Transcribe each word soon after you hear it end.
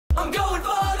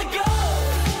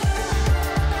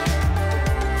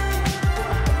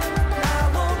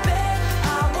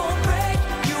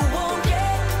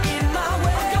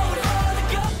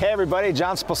everybody,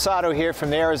 John Spolsato here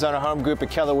from the Arizona Home Group at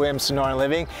Keller Williams Sonoran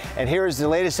Living, and here is the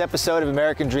latest episode of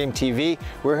American Dream TV.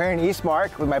 We're here in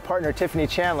Eastmark with my partner Tiffany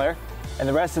Chandler and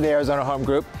the rest of the Arizona Home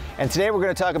Group, and today we're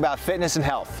going to talk about fitness and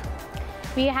health.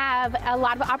 We have a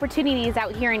lot of opportunities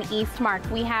out here in Eastmark.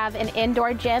 We have an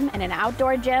indoor gym and an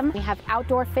outdoor gym. We have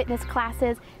outdoor fitness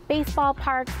classes, baseball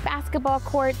parks, basketball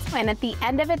courts, and at the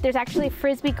end of it, there's actually a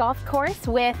Frisbee golf course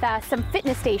with some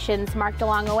fitness stations marked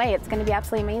along the way. It's going to be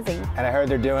absolutely amazing. And I heard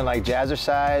they're doing like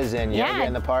jazzercise and yoga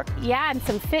in the park. Yeah, and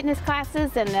some fitness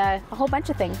classes and a whole bunch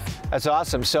of things. That's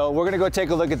awesome. So we're going to go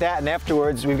take a look at that, and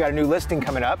afterwards, we've got a new listing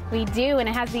coming up. We do, and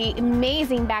it has the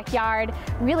amazing backyard,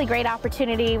 really great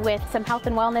opportunity with some health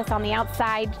and wellness on the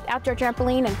outside, outdoor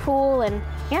trampoline and pool, and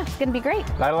yeah, it's going to be great.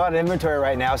 Not a lot of inventory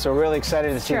right now, so we're really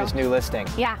excited to see this new listing.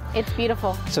 Yeah, it's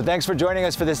beautiful. So thanks for joining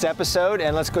us for this episode,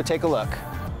 and let's go take a look.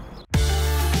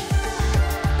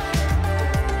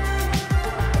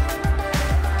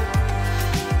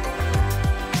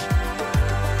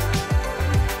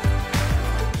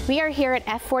 We are here at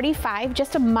F45,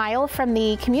 just a mile from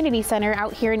the community center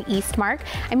out here in Eastmark.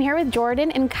 I'm here with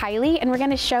Jordan and Kylie, and we're going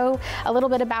to show a little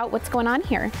bit about what's going on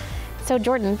here. So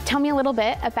Jordan, tell me a little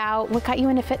bit about what got you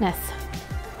into fitness.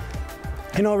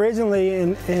 You know, originally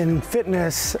in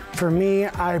fitness, for me,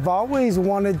 I've always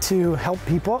wanted to help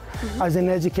people. I was in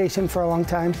education for a long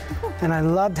time, and I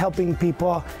loved helping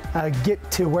people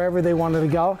get to wherever they wanted to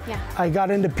go. I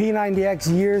got into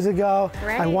P90X years ago.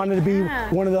 I wanted to be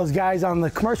one of those guys on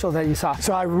the commercial that you saw.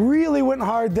 So I really went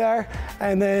hard there,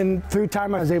 and then through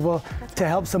time I was able to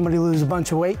help somebody lose a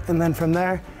bunch of weight, and then from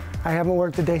there, I haven't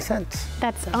worked a day since.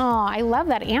 I love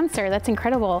that answer. That's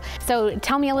incredible. So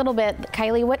tell me a little bit,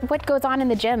 Kylie, what goes on in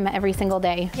the gym every single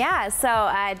day? Yeah,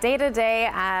 so day to day,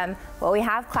 well, we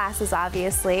have classes,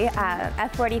 obviously.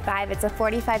 F45, it's a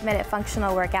 45-minute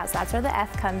functional workout, so that's where the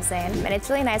F comes in. And it's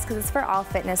really nice because it's for all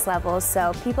fitness levels,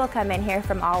 so people come in here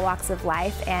from all walks of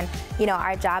life, and you know,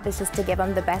 our job is just to give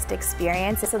them the best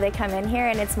experience. So they come in here,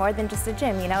 and it's more than just a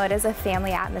gym. You know, it is a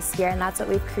family atmosphere, and that's what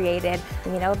we've created.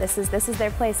 You know, this is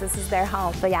their place, this is their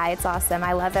home. But yeah, it's awesome.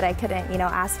 I love that I couldn't, you know,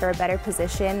 ask for a better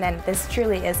position, and this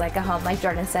truly is like a home. Like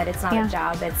Jordan said, it's not a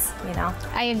job, it's, you know.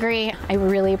 I agree. I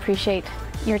really appreciate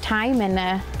your time,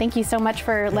 and thank you so much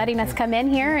for letting us come in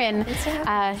here and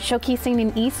showcasing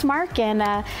in Eastmark, and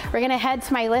we're gonna head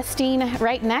to my listing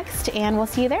right next, and we'll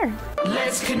see you there.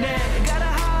 Let's connect. Got a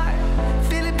heart,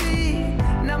 feel it beat,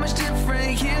 not much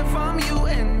different here from you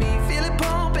and me. Feel it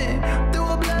pumping through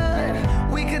our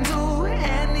blood, we can do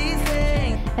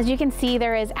anything. As you can see,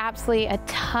 there is absolutely a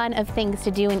ton of things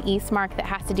to do in Eastmark that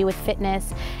has to do with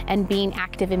fitness and being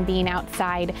active and being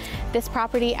outside. This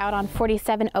property out on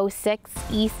 4706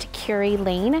 East Curie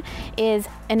Lane is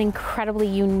an incredibly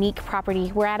unique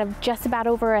property. We're at just about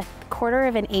over a quarter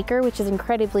of an acre, which is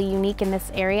incredibly unique in this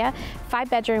area. 5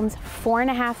 bedrooms,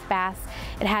 4.5 baths.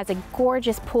 It has a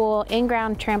gorgeous pool,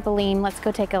 in-ground trampoline. Let's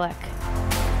go take a look.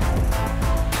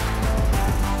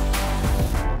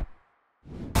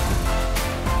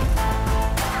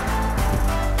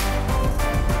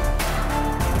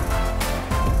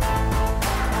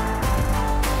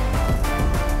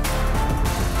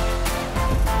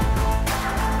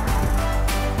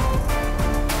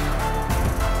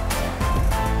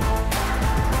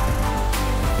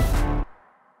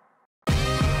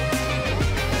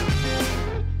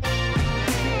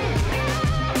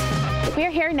 We are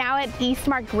here now at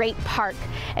Eastmark Great Park,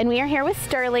 and we are here with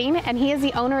Sterling, and he is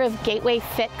the owner of Gateway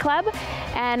Fit Club.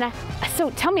 And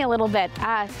so tell me a little bit,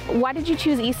 why did you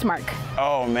choose Eastmark?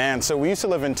 Oh man, so we used to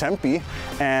live in Tempe,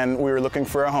 and we were looking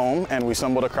for a home, and we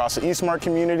stumbled across the Eastmark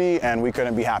community, and we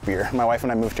couldn't be happier. My wife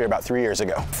and I moved here about 3 years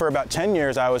ago. For about 10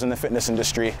 years, I was in the fitness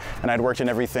industry, and I'd worked in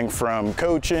everything from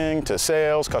coaching to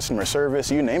sales, customer service,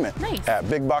 you name it. Nice. At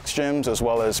big box gyms as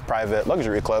well as private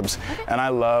luxury clubs. And I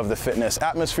love the fitness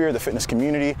atmosphere, the fitness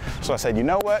community. So I said, you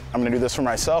know what? I'm gonna do this for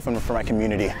myself and for my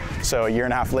community. So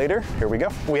 1.5 years later, here we go.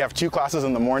 We have 2 classes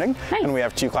in the morning, and we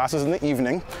have 2 classes in the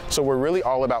evening. So we're really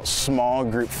all about small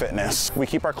group fitness. We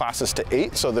keep our classes to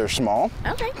 8, so they're small.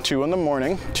 2 in the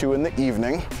morning, 2 in the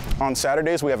evening. On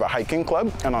Saturdays, we have a hiking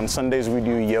club, and on Sundays, we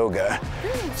do yoga.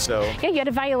 So yeah, you had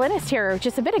a violinist here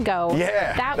just a bit ago.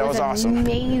 Yeah, that was awesome.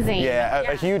 Amazing. Yeah,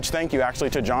 a huge thank you actually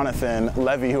to Jonathan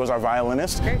Levy, who was our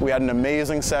violinist. We had an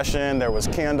amazing session. There was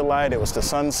candlelight, it was to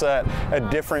sunset, a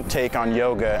different take on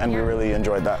yoga, and we really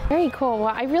enjoyed that. Very cool.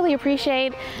 Well, I really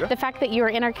appreciate the fact that you are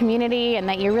in our community and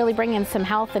that you're really bringing some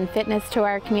health and fitness to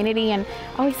our community, and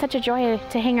always such a joy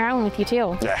to hang around with you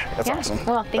too. Yeah, that's awesome.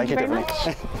 Well, thank you very much.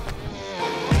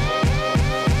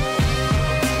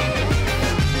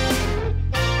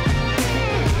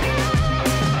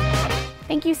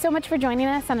 Thank you so much for joining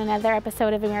us on another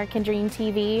episode of American Dream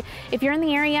TV. If you're in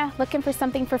the area looking for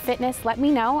something for fitness, let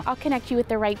me know. I'll connect you with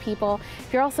the right people.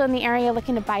 If you're also in the area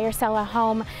looking to buy or sell a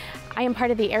home, I am part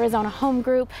of the Arizona Home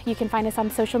Group. You can find us on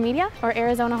social media or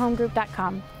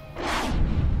ArizonaHomeGroup.com.